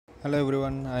Hello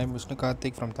everyone, I am Vishnu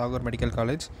Kartik from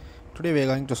𝗨𝗏𝒴𝒃. Today we are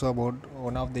going to talk about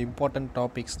one of the important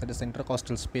topics, that is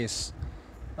intercostal space.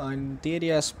 In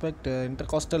theory aspect,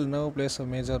 intercostal nerve plays a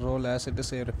major role as it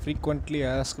is a frequently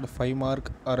asked 5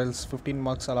 mark or else 15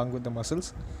 marks along with the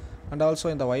muscles. And also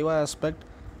in the 𝗨𝗏 aspect,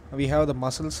 we have the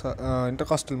muscles,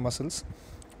 intercostal muscles,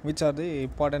 which are the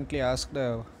importantly asked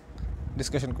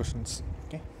discussion questions.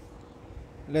 Okay,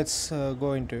 let's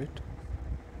go into it.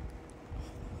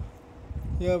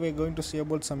 Here we are going to see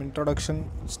about some introduction,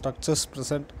 structures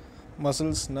present,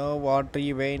 muscles, nerve,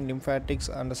 artery, vein, lymphatics,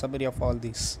 and a summary of all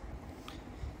these.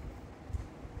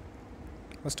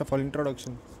 First of all,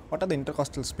 introduction. What are the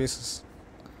intercostal spaces?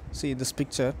 See this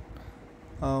picture.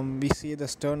 We see the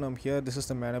sternum here. This is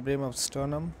the 𝗵𝒴𝒴 of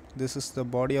sternum. This is the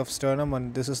body of sternum,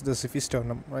 and this is the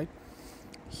𝘂𝐵𝒕, right?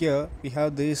 Here we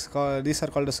have these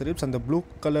are called as ribs, and the blue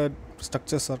colored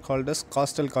structures are called as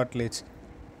costal cartilage.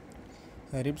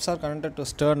 Ribs are connected to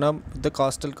sternum with the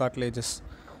costal cartilages,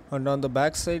 and on the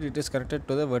back side it is connected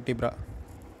to the vertebra.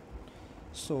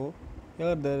 So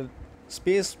here the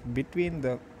space between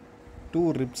the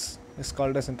two ribs is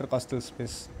called as intercostal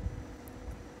space.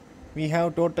 We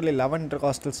have total 11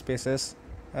 intercostal spaces,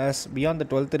 as beyond the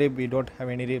 12th rib we don't have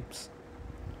any ribs.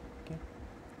 Okay.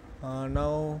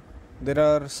 Now there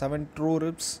are 7 true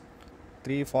ribs,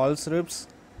 3 false ribs,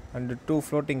 and 2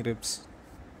 floating ribs.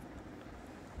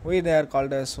 Why they are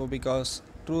called as so? Because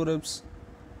true ribs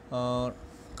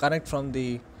connect from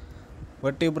the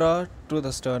vertebra to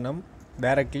the sternum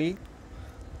directly,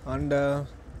 and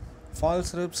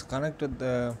false ribs connect with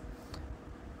the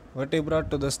vertebra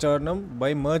to the sternum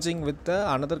by merging with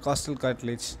another costal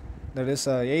cartilage. That is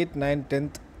 8th, 9th,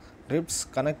 10th ribs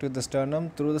connect with the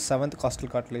sternum through the 7th costal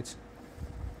cartilage.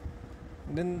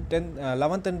 Then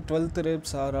 11th and 12th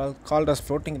ribs are called as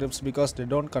floating ribs because they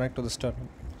don't connect to the sternum.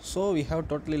 So we have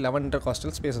totally 11 intercostal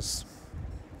spaces.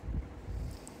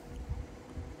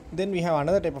 Then we have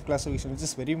another type of classification which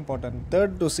is very important.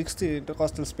 3rd to 6th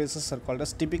intercostal spaces are called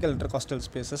as typical intercostal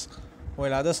spaces,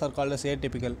 while others are called as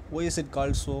atypical. Why is it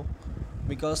called so?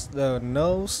 Because the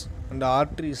nerves and the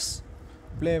arteries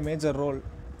play a major role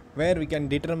where we can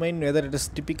determine whether it is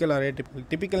typical or atypical.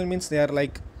 Typical means they are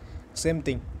like same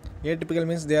thing. Atypical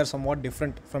means they are somewhat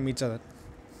different from each other.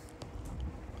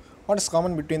 What is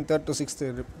common between 3rd to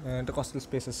 6th intercostal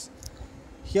spaces?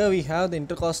 Here we have the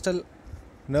intercostal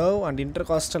nerve and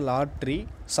intercostal artery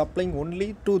supplying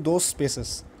only to those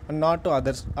spaces and not to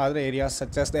other areas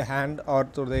such as the hand or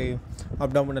to the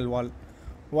abdominal wall.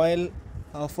 While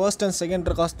 1st and 2nd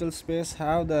intercostal space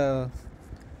have the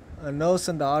nerves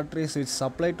and the arteries which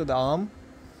supply to the arm,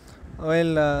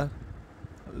 while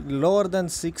lower than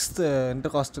 6th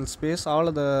intercostal space, all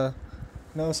of the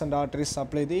nerves and arteries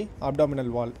supply the abdominal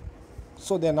wall.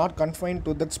 So they are not confined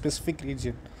to that specific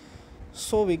region.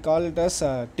 So we call it as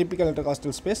a typical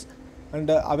intercostal space, and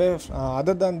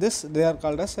other than this they are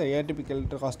called as atypical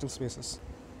intercostal spaces.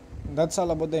 That's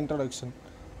all about the introduction.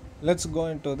 Let's go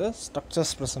into the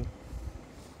structures present.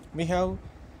 We have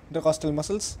intercostal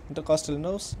muscles, intercostal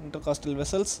nerves, intercostal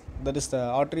vessels, that is the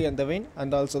artery and the vein,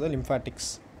 and also the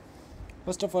lymphatics.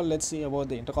 First of all, let's see about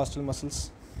the intercostal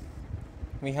muscles.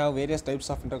 We have various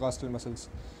types of intercostal muscles.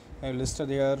 I have listed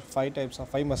here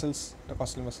 5 muscles,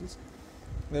 intercostal muscles.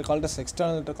 They are called as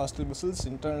external intercostal muscles,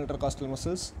 internal intercostal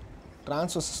muscles,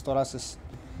 transversus thoracis.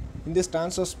 In this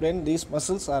transverse plane, these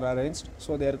muscles are arranged,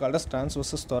 so they are called as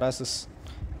transversus thoracis.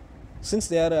 Since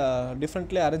they are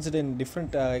differently arranged in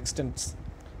different extents,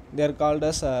 they are called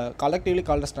as collectively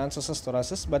called as transversus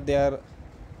thoracis, but they are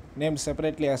named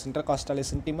separately as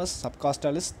intercostalis intimus,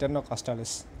 subcostalis,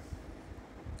 sternocostalis.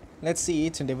 Let's see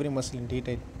each and every muscle in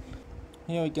detail.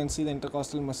 Here we can see the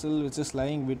intercostal muscle which is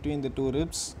lying between the two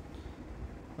ribs.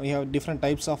 We have different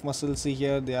types of muscles. See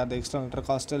here, they are the external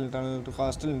intercostal, internal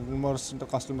intercostal, and innermost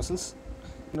intercostal muscles.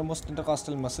 Innermost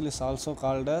intercostal muscle is also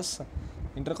called as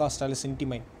intercostalis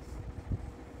intimus.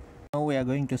 Now we are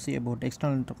going to see about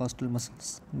external intercostal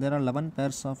muscles. There are 11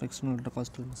 pairs of external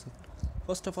intercostal muscles.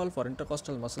 First of all, for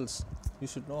intercostal muscles, you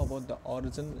should know about the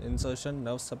origin, insertion,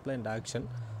 nerve supply, and action.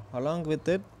 Along with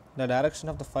it, the direction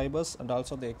of the fibers and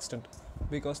also the extent,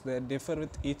 because they differ with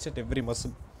each and every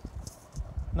muscle.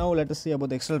 Now let us see about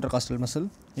the external intercostal muscle.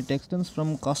 It extends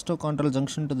from costochondral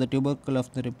junction to the tubercle of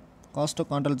the rib.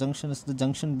 Costochondral junction is the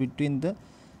junction between the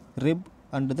rib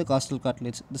and the costal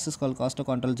cartilage. This is called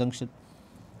costochondral junction.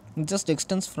 It just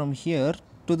extends from here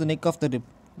to the neck of the rib,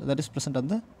 that is present on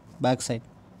the back side.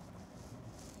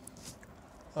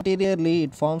 Anteriorly,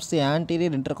 it forms the anterior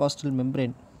intercostal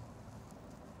membrane,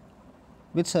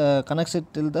 which connects it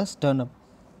till the sternum.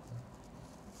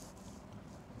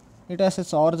 It has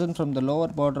its origin from the lower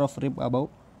border of rib above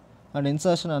and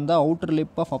insertion on the outer lip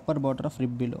of upper border of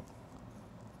rib below,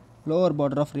 lower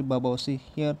border of rib above. See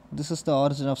here, this is the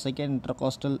origin of second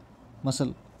intercostal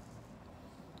muscle.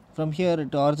 From here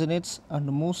it originates and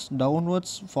moves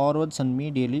downwards, forwards and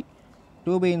medially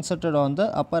to be inserted on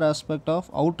the upper aspect of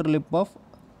outer lip of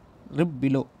rib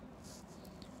below.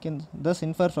 Can thus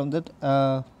infer from that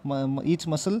each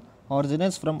muscle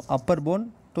originates from upper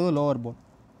bone to the lower bone.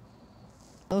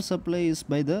 Nerve supply is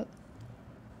by the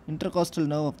intercostal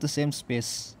nerve of the same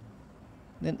space.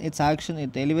 Then its action,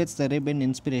 it elevates the rib in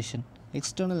inspiration.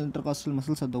 External intercostal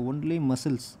muscles are the only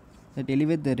muscles that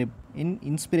elevate the rib in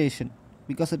inspiration,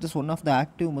 because it is one of the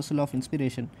active muscle of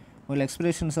inspiration, while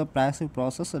expiration is a passive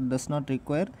process that does not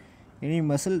require any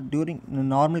muscle during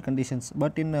normal conditions.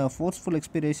 But in forceful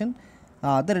expiration,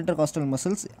 other intercostal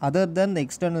muscles other than the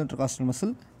external intercostal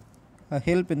muscle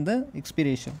help in the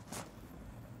expiration.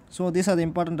 So these are the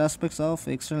important aspects of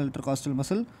external intercostal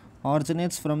muscle.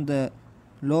 Originates from the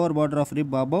lower border of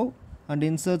rib above and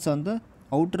inserts on the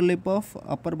outer lip of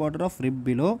upper border of rib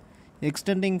below,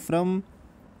 extending from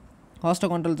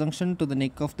costochondral junction to the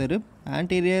neck of the rib.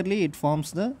 Anteriorly it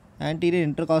forms the anterior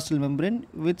intercostal membrane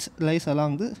which lies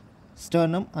along the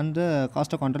sternum and the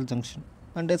costochondral junction,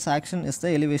 and its action is the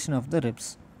elevation of the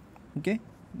ribs. Okay,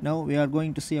 now we are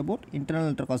going to see about internal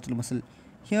intercostal muscle.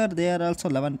 Here there are also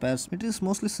 11 pairs. It is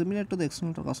mostly similar to the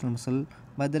external intercostal muscle,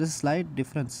 but there is a slight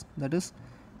difference. That is,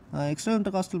 external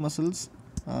intercostal muscles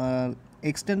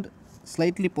extend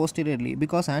slightly posteriorly,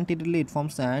 because anteriorly it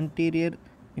forms the anterior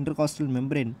intercostal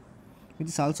membrane, which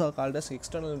is also called as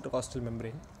external intercostal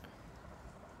membrane.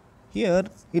 Here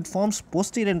it forms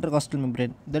posterior intercostal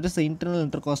membrane, that is the internal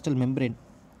intercostal membrane.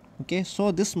 Okay,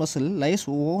 so this muscle lies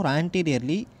more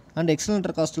anteriorly and external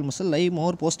intercostal muscle lie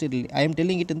more posteriorly. I am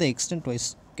telling it in the extent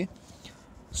wise. Okay,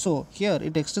 so here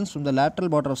it extends from the lateral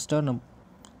border of sternum.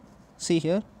 See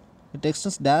here, it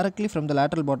extends directly from the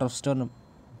lateral border of sternum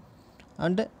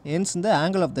and ends in the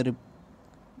angle of the rib,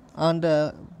 and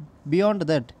beyond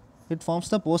that it forms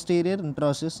the posterior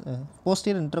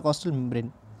intercostal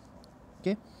membrane.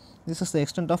 Okay, this is the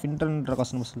extent of internal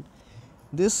intercostal muscle.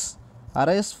 This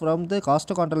arises from the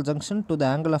costochondral junction to the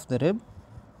angle of the rib,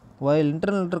 while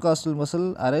internal intercostal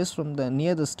muscle arises from the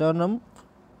near the sternum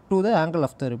to the angle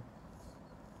of the rib.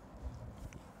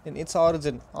 In its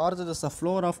origin is the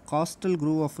floor of costal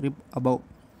groove of rib above.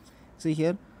 See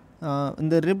here, in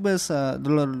the rib is the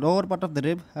lower part of the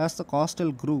rib has the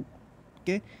costal groove.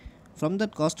 Okay, from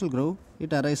that costal groove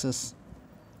it arises,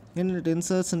 and it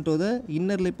inserts into the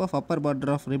inner lip of upper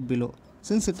border of rib below.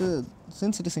 Since it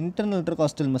is internal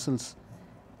intercostal muscles,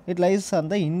 it lies on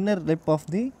the inner lip of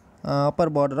the upper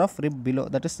border of rib below,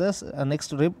 that is the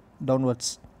next rib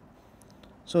downwards.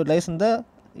 So it lies in the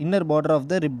inner border of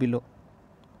the rib below.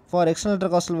 For external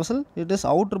intercostal muscle, it is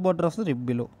outer border of the rib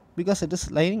below, because it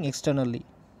is lying externally.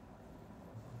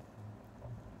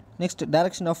 Next,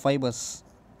 direction of fibers.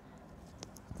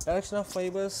 Direction of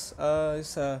fibers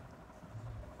is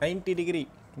 90 degree,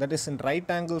 that is in right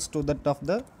angles to that of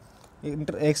the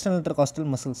external intercostal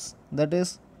muscles. That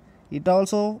is, it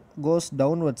also goes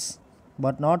downwards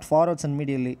but not forwards and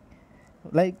medially.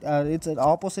 Like it's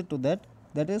opposite to that,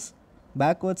 that is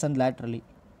backwards and laterally.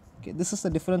 Okay, this is the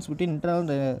difference between internal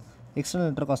and external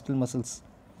intercostal muscles.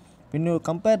 When you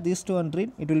compare these two and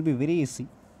read, it will be very easy.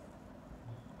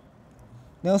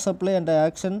 Nerve supply and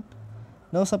action.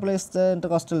 Nerve supply is the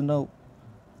intercostal nerve,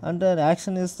 and the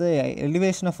action is the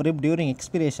elevation of rib during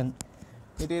expiration.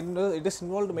 It is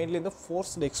involved mainly in the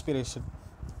forced expiration.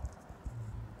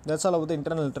 That's all about the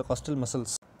internal intercostal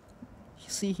muscles.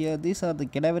 See here, these are the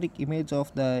cadaveric image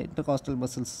of the intercostal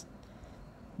muscles.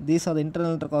 These are the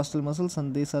internal intercostal muscles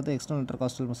and these are the external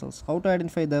intercostal muscles. How to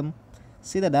identify them?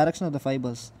 See the direction of the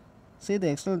fibers. See, the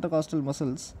external intercostal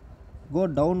muscles go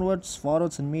downwards,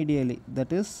 forwards and medially,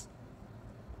 that is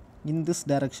in this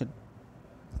direction.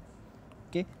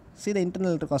 Okay, see the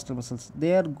internal intercostal muscles,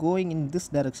 they are going in this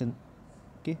direction.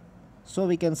 Okay, so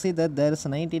we can see that there is a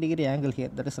 90 degree angle here,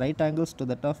 that is right angles to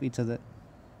that of each other.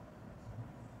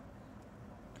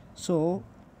 So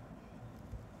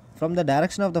from the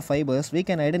direction of the fibers we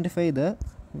can identify the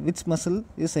which muscle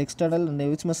is external and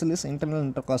which muscle is internal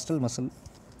intercostal muscle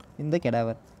in the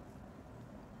cadaver.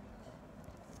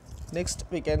 Next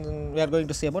we are going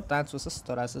to see about transversus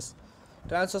thoracis.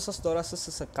 Transversus thoracis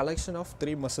is a collection of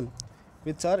three muscles,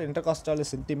 which are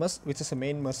intercostalis intimus, which is a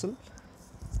main muscle,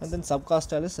 and then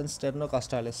subcostalis and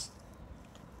sternocostalis.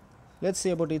 Let's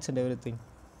see about each and everything.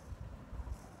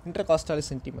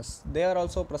 Intercostalis intimus, they are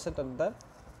also present in the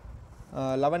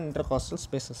 11 intercostal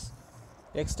spaces.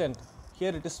 Extent,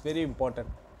 here it is very important.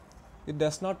 It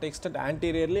does not extend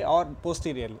anteriorly or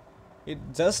posteriorly. It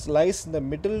just lies in the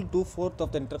middle 2/4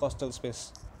 of the intercostal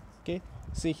space. Okay,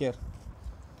 see here.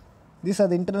 These are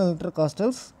the internal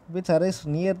intercostals which arise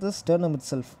near the sternum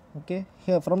itself. Okay,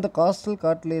 here from the costal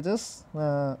cartilages,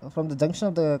 from the junction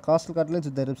of the costal cartilage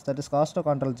with the ribs, that is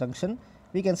costochondral junction,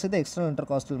 we can see the external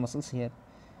intercostal muscles here.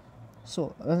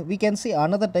 So we can see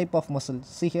another type of muscle.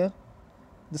 See here,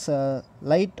 this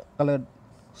light colored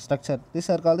structure. These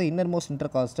are called the innermost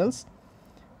intercostals,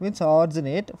 which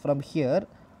originate from here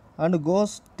and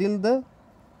goes till the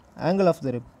angle of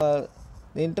the rib.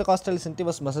 The intercostalis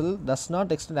intimus muscle does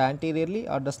not extend anteriorly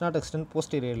or does not extend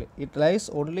posteriorly. It lies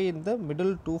only in the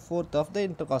middle 2/4 of the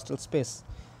intercostal space.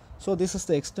 So this is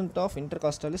the extent of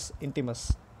intercostalis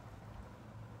intimus.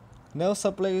 Nerve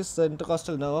supply is the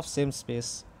intercostal nerve of same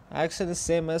space. Action is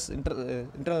same as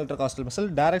internal intercostal muscle.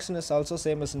 Direction is also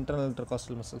same as internal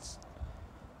intercostal muscles.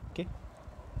 Okay.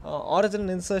 Origin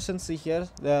and insertion, see here,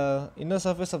 the inner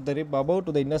surface of the rib above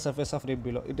to the inner surface of rib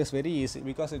below. It is very easy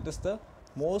because it is the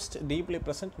most deeply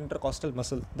present intercostal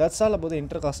muscle. That's all about the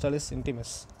intercostalis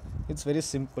intimus. It's very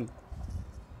simple.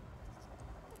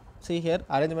 See here,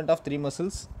 arrangement of three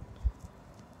muscles.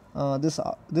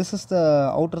 This is the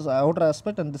outer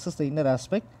aspect and this is the inner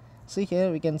aspect. See here,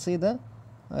 we can see the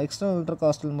external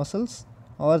intercostal muscles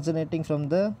originating from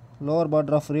the lower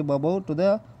border of rib above to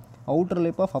the outer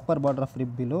lip of upper border of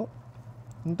rib below.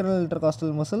 Internal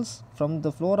intercostal muscles from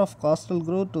the floor of costal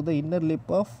groove to the inner lip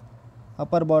of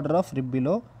upper border of rib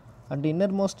below, and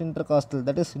innermost intercostal,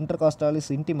 that is intercostalis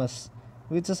intimus,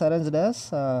 which is arranged as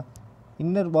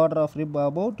inner border of rib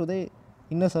above to the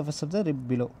inner surface of the rib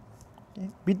below. Okay.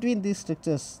 Between these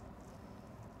structures,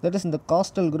 that is in the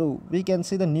costal groove, we can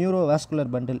see the neurovascular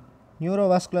bundle.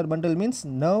 Neurovascular bundle means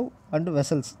nerve and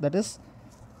vessels, that is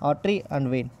artery and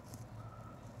vein.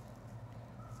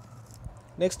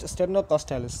 Next,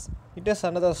 sternocostalis. It is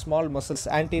another small muscle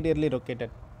anteriorly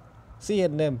located. See here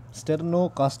name,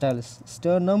 sternocostalis.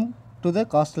 Sternum to the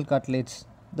costal cartilage.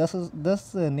 Thus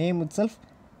the name itself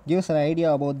gives an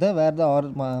idea about where the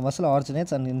muscle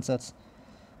originates and inserts.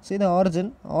 See the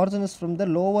origin is from the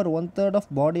lower 1/3 of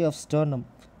body of sternum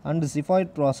and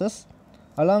xiphoid process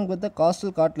along with the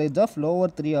costal cartilage of lower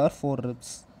 3 or 4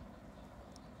 ribs.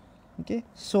 Okay,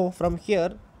 so from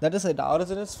here, that is, it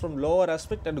originates from lower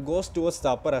aspect and goes towards the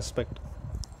upper aspect.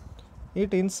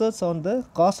 It inserts on the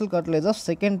costal cartilage of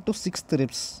 2nd to 6th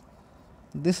ribs.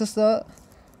 This is the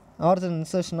origin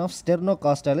insertion of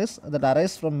sternocostalis that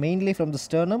arises mainly from the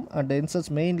sternum and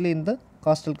inserts mainly in the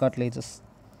costal cartilages.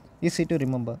 Easy to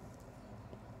remember.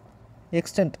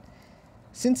 Extent.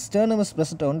 Since sternum is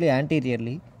present only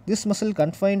anteriorly, this muscle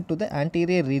confined to the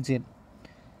anterior region.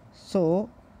 So,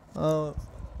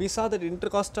 we saw that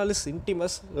intercostalis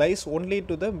intimus lies only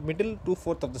to the middle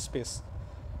 2/4 of the space.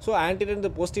 So anterior and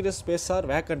the posterior space are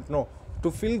vacant. No, to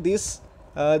fill these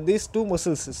two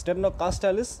muscles,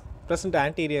 sternocostalis present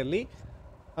anteriorly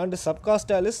and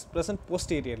subcostalis present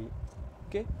posteriorly.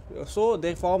 Okay, so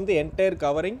they form the entire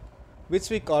covering, which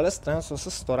we call as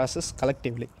transversus thoracis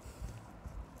collectively.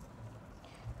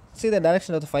 See the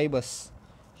direction of the fibers.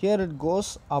 Here it goes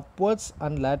upwards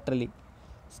and laterally.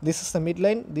 This is the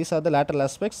midline, these are the lateral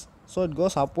aspects, so it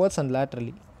goes upwards and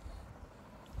laterally.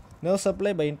 Nerve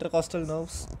supply by intercostal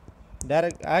nerves.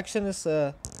 Direct action is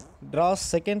draws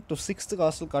 2nd to 6th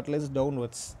costal cartilage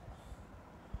downwards.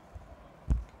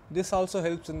 This also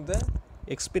helps in the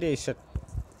expiration.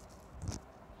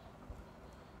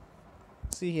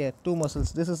 See here, two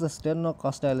muscles. This is the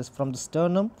sternocostalis. From the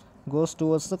sternum goes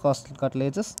towards the costal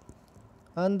cartilages,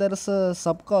 and there is a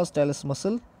subcostalis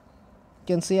muscle. You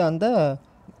can see on the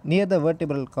near the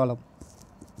vertebral column.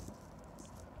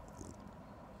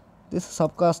 This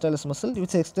subcostalis muscle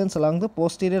which extends along the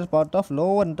posterior part of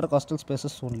lower intercostal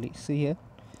spaces only. See here,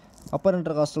 upper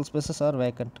intercostal spaces are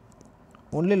vacant.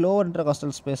 Only lower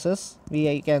intercostal spaces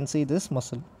we can see this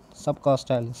muscle,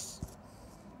 subcostalis.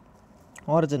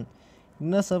 Origin,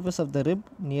 inner surface of the rib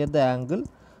near the angle,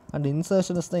 and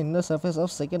insertion is the inner surface of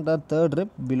 2nd or 3rd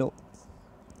rib below.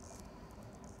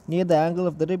 Near the angle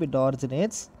of the rib it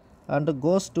originates and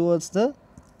goes towards the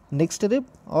next rib,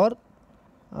 or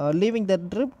leaving that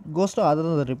rib goes to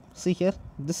another rib. See here,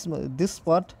 this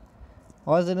part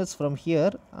originates from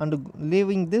here and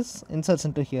leaving this inserts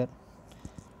into here.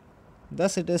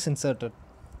 Thus it is inserted.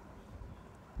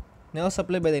 Nerve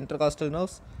supply by the intercostal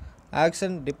nerves.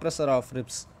 Action depressor of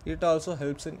ribs. It also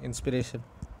helps in inspiration.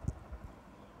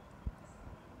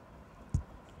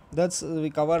 That's we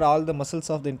covered all the muscles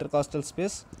of the intercostal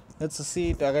space. Let's see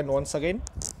it again once again.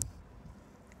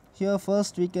 Here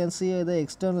first we can see the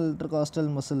external intercostal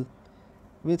muscle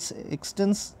which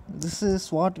extends. This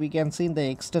is what we can see in the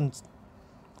extents.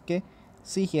 Okay,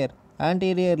 see here,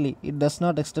 Anteriorly, it does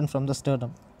not extend from the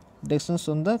sternum. It extends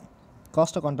from the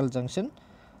costochondral junction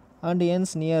and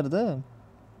ends near the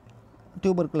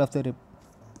tubercle of the rib.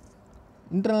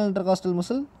 Internal intercostal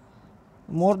muscle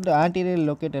more anteriorly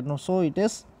located, no, so it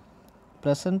is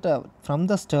present from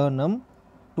the sternum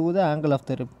to the angle of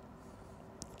the rib.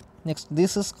 Next,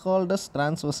 this is called as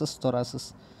transversus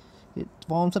thoracis. It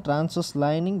forms a transverse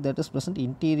lining that is present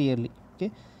interiorly.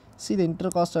 Okay, see, the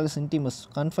intercostalis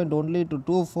intimus confined only to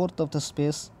 2/4 of the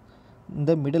space in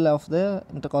the middle of the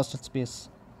intercostal space.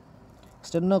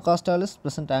 Sternocostal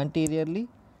present anteriorly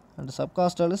and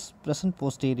subcostal present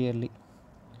posteriorly.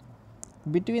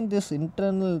 Between this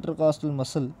internal intercostal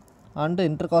muscle and the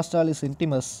intercostalis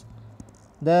intimus,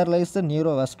 there lies the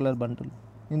neurovascular bundle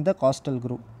in the costal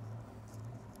groove.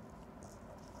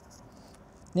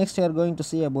 Next, we are going to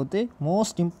see about the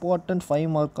most important 5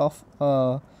 mark of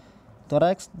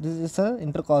thorax. This is the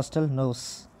intercostal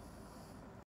nerves.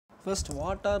 First,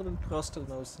 what are intercostal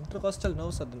nerves? Intercostal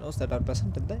nerves are the nerves that are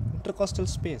present in the intercostal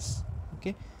space.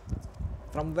 Okay,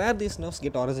 from where these nerves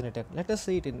get originated, let us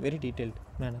see it in very detailed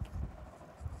manner.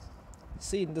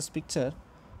 See, in this picture,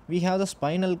 we have the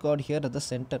spinal cord here at the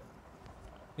center,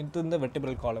 into the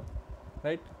vertebral column,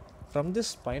 right? From this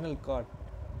spinal cord,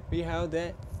 we have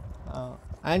the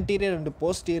anterior and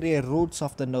posterior roots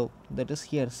of the nerve. That is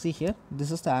here. See here,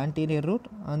 this is the anterior root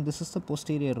and this is the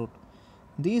posterior root.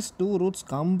 These two roots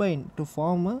combine to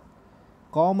form a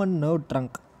common nerve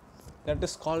trunk that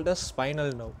is called a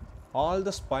spinal nerve. All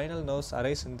the spinal nerves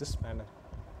arise in this manner.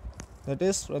 That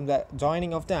is from the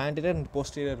joining of the anterior and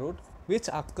posterior root, which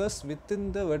occurs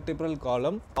within the vertebral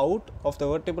column, out of the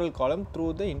vertebral column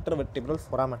through the intervertebral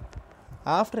foramen.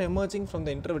 After emerging from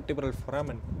the intervertebral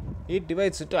foramen, it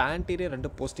divides into anterior and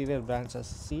posterior branches.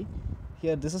 See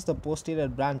here, this is the posterior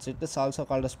branch. It is also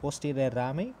called as posterior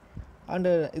rami, and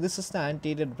this is the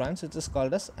anterior branch, which is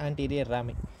called as anterior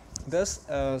rami. Thus,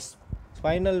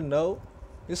 spinal nerve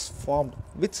is formed,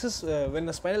 which is when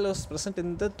the spinal nerve is present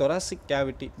in the thoracic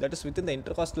cavity, that is within the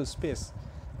intercostal space,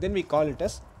 then we call it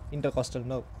as intercostal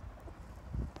nerve.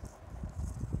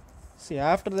 See,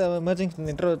 after the emerging from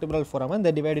the intervertebral foramen,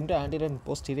 they divide into anterior and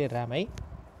posterior rami.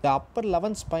 The upper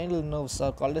 11 spinal nerves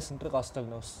are called as intercostal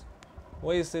nerves.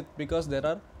 Why is it? Because there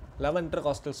are 11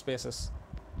 intercostal spaces,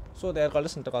 so they are called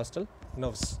as intercostal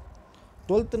nerves.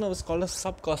 12th nerve is called as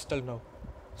subcostal nerve.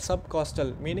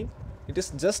 Subcostal meaning it is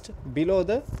just below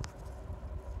the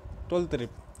 12th rib,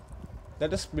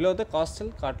 that is below the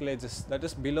costal cartilages, that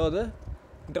is below the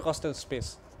intercostal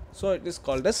space, so it is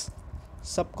called as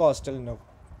subcostal nerve.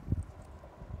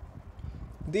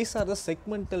 These are the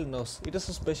segmental nerves. It is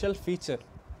a special feature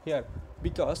here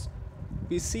because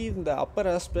we see in the upper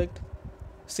aspect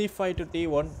C5 to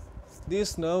T1,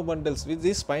 these nerve bundles with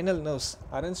these spinal nerves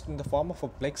arranged in the form of a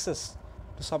plexus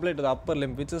to supply to the upper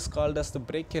limb, which is called as the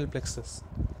brachial plexus.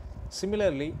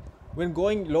 Similarly, when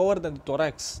going lower than the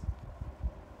thorax,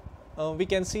 we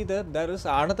can see that there is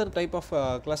another type of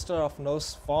cluster of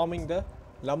nerves forming the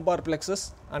lumbar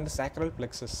plexus and the sacral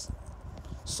plexus.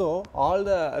 So all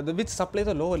the which supply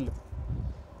the lower limb.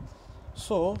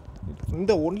 So in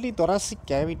the only thoracic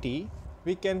cavity,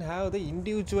 we can have the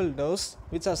individual nerves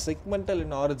which are segmental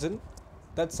in origin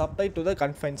that supply to the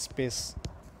confined space.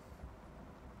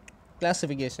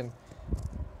 Classification.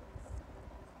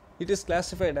 It is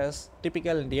classified as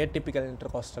typical and atypical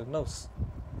intercostal nerves.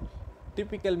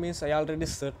 Typical means I already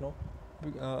said, no,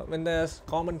 when there is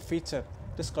common feature,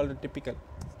 it is called a typical.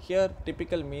 Here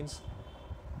typical means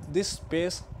this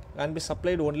space can be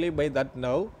supplied only by that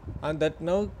nerve, and that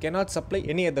nerve cannot supply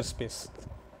any other space.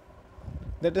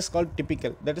 That is called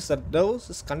typical. That is, the nerve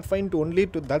is confined only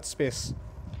to that space.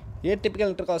 Atypical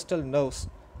intercostal nerves,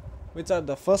 which are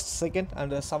the first, second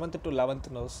and the 7th to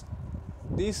 11th nerves.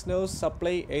 These nerves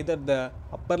supply either the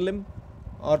upper limb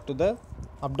or to the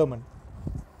abdomen.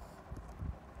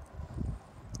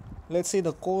 Let's see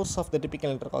the course of the typical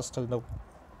intercostal nerve.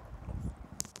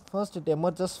 First, it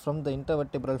emerges from the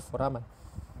intervertebral foramen,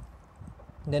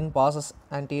 then passes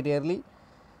anteriorly,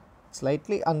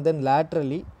 slightly, and then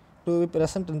laterally to be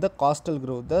present in the costal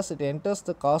groove. Thus, it enters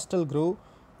the costal groove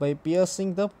by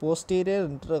piercing the posterior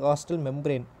intercostal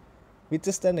membrane, which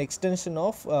is an extension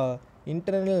of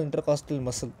internal intercostal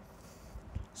muscle.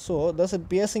 So, thus it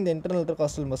piercing the internal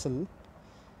intercostal muscle,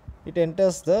 it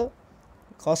enters the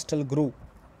costal groove.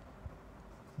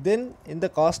 Then in the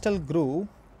costal groove,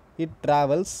 it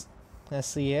travels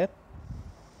as here,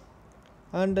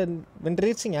 and when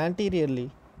reaching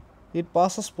anteriorly, it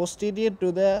passes posterior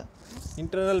to the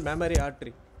internal mammary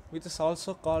artery, which is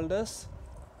also called as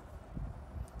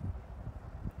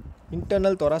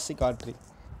internal thoracic artery.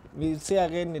 We will see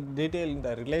again in detail in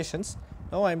the relations.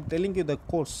 Now I am telling you the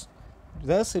course.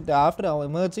 Thus, it after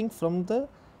emerging from the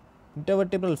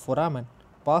intervertebral foramen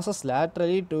passes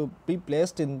laterally to be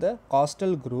placed in the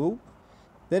costal groove.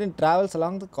 Then it travels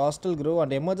along the costal groove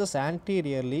and emerges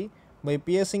anteriorly by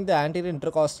piercing the anterior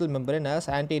intercostal membrane as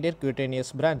anterior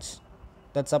cutaneous branch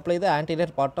that supply the anterior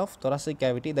part of thoracic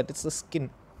cavity, that is the skin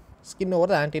over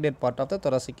the anterior part of the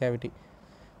thoracic cavity.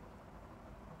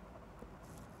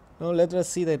 Now let us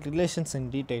see the relations in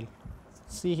detail.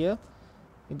 See here,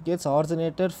 it gets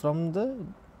originated from the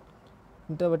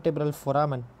intervertebral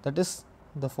foramen, that is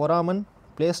the foramen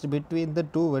placed between the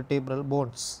two vertebral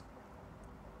bones.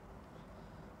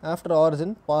 After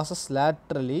origin passes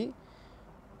laterally,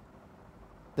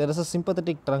 there is a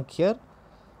sympathetic trunk here,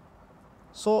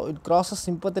 so it crosses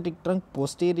sympathetic trunk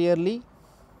posteriorly,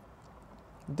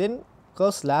 then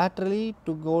curves laterally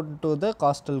to go to the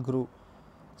costal groove.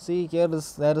 See here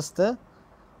there is the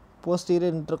posterior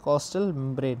intercostal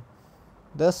membrane.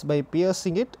 Thus by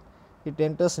piercing it, it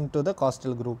enters into the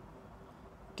costal groove.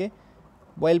 Okay,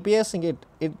 while piercing it,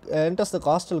 it enters the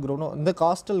costal groove. Now in the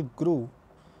costal groove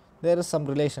there is some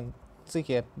relation. See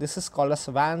here, this is called as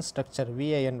Van structure,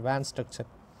 VAN, Van structure.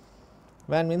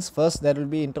 Van means first there will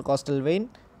be intercostal vein,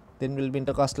 then will be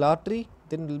intercostal artery,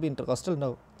 then will be intercostal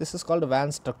nerve. This is called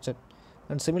Van structure.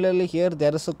 And similarly here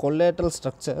there is a collateral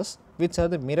structures which are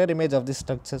the mirror image of these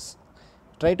structures.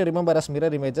 Try to remember as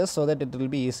mirror images so that it will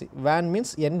be easy. Van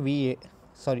means NAV.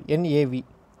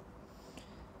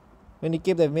 When you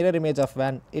keep the mirror image of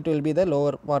van, it will be the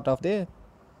lower part of the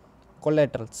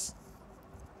collaterals.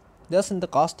 Thus in the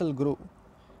costal groove,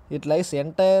 it lies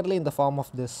entirely in the form of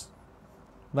this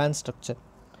Van structure.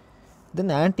 Then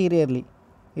anteriorly,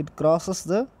 it crosses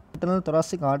the internal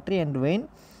thoracic artery and vein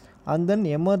and then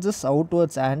emerges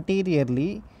outwards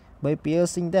anteriorly by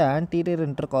piercing the anterior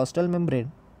intercostal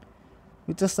membrane,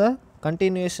 which is a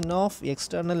continuation of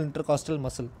external intercostal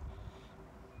muscle.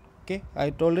 Okay, I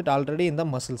told it already in the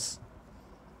muscles.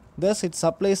 Thus it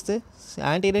supplies the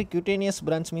anterior cutaneous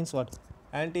branch. Means what?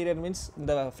 Anterior means in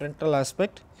the frontal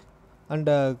aspect,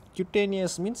 and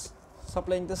cutaneous means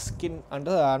supplying the skin and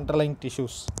the underlying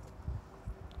tissues.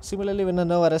 Similarly, when a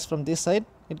nerve arises from this side,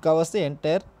 it covers the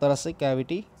entire thoracic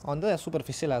cavity on the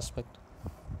superficial aspect.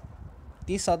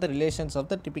 These are the relations of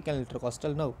the typical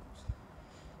intercostal nerve.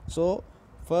 So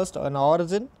first on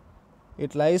origin,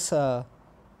 it lies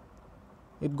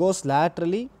it goes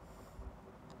laterally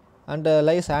and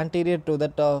lies posterior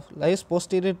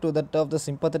to that of the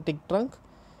sympathetic trunk,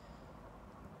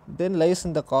 then lies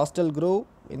in the costal groove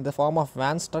in the form of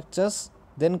Van structures,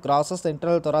 then crosses the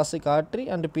internal thoracic artery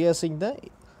and piercing the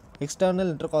external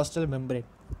intercostal membrane.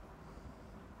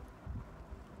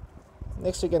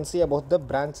 Next you can see about the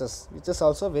branches, which is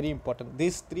also very important.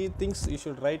 These three things you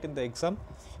should write in the exam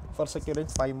for securing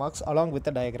 5 marks along with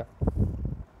the diagram.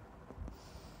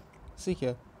 See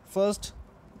here, first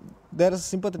there is a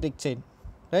sympathetic chain,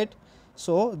 right?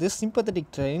 So this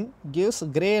sympathetic chain gives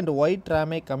gray and white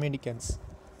rami communicants.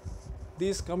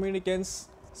 These communicants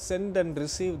send and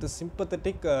receive the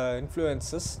sympathetic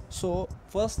influences. So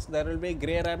first there will be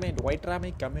gray rami and white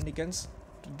rami communicants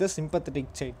to the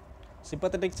sympathetic chain.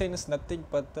 Sympathetic chain is nothing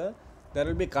but there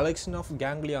will be collection of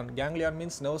ganglion. Ganglion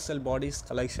means nerve cell bodies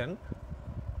collection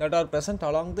that are present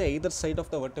along the either side of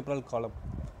the vertebral column.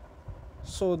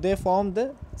 So they form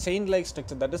the chain like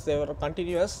structure, that is they were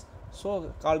continuous,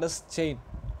 so called as chain.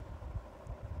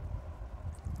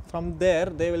 From there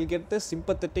they will get the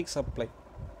sympathetic supply.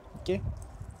 Okay,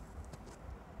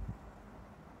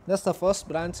 thus the first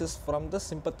branch is from the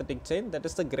sympathetic chain, that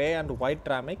is the gray and white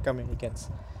rami communicants.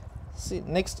 See,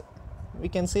 next we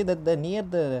can see that near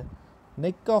the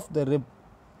neck of the rib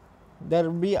there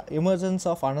will be emergence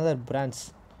of another branch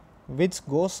which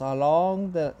goes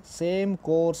along the same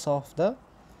course of the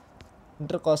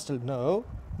intercostal nerve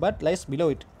but lies below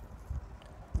it,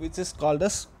 which is called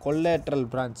as collateral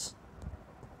branch.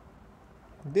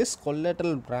 This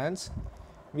collateral branch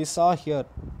we saw here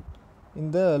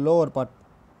in the lower part.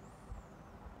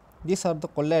 These are the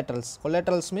collaterals.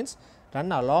 Collaterals means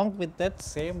run along with that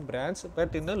same branch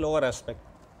but in a lower aspect.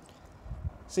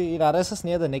 See, it arises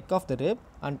near the neck of the rib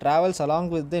and travels along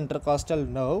with the intercostal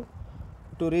nerve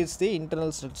to reach the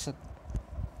internal structure.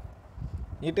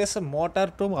 It is a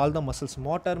motor to all the muscles.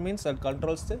 Motor means that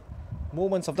controls the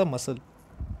movements of the muscle.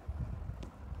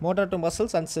 Motor to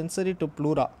muscles and sensory to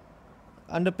pleura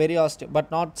and periosteum, but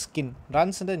not skin.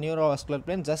 Runs in the neurovascular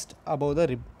plane just above the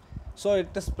rib. So it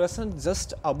is present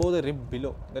just above the rib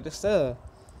below. That is the,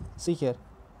 see here,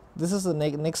 this is the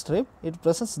next rib. It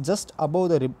presents just above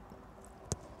the rib.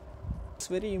 It's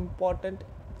very important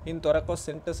in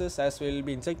thoracocentesis as we will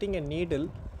be injecting a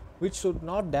needle which should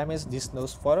not damage these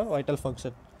nerves for a vital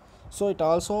function. So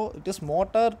it is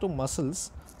motor to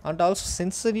muscles and also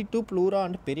sensory to pleura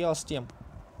and periosteum.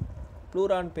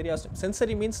 Pleura and periosteum.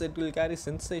 Sensory means it will carry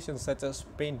sensations such as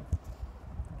pain.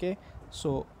 Okay,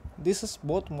 so this is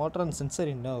both motor and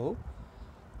sensory nerve,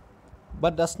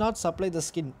 but does not supply the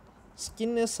skin.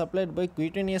 Skin is supplied by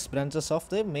cutaneous branches of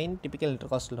the main typical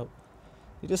intercostal nerve.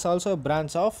 It is also a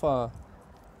branch of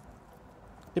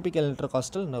typical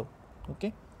intercostal nerve.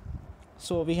 Okay,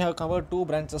 so we have covered two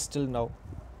branches till now,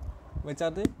 which are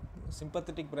the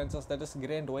sympathetic branches, that is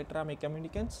gray and white ramic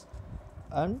communicants,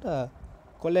 and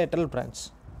collateral branch.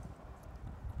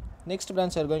 Next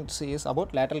branch we are going to see is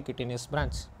about lateral cutaneous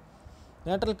branch.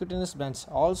 Lateral cutaneous branch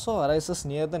also arises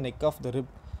near the neck of the rib,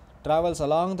 travels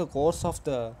along the course of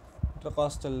the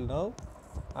intercostal nerve,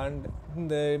 and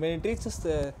when it reaches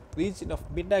the region of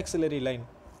mid-axillary line,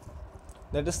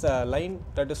 that is the line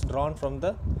that is drawn from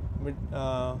the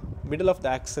middle of the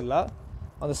axilla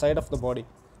on the side of the body.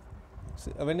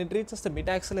 So when it reaches the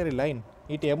mid-axillary line,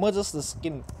 it emerges the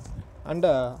skin and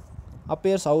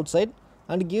appears outside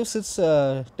and gives its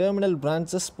terminal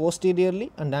branches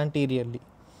posteriorly and anteriorly,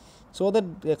 so that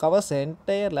it covers the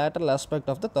entire lateral aspect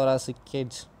of the thoracic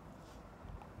cage.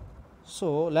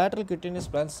 So lateral cutaneous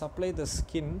branch supply the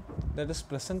skin that is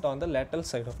present on the lateral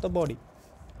side of the body.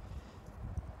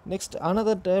 Next,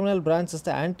 another terminal branch is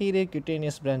the anterior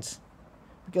cutaneous branch,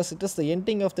 because it is the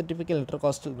ending of the typical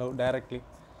intercostal nerve directly.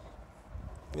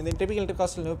 When the typical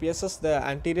intercostal nerve pierces the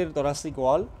anterior thoracic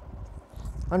wall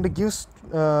and gives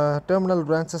terminal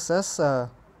branches as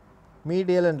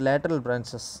medial and lateral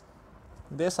branches.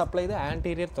 They supply the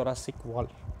anterior thoracic wall.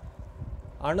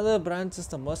 Another branch is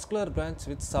the muscular branch,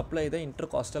 which supply the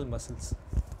intercostal muscles.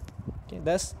 Okay,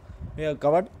 thus we have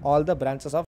covered all the branches of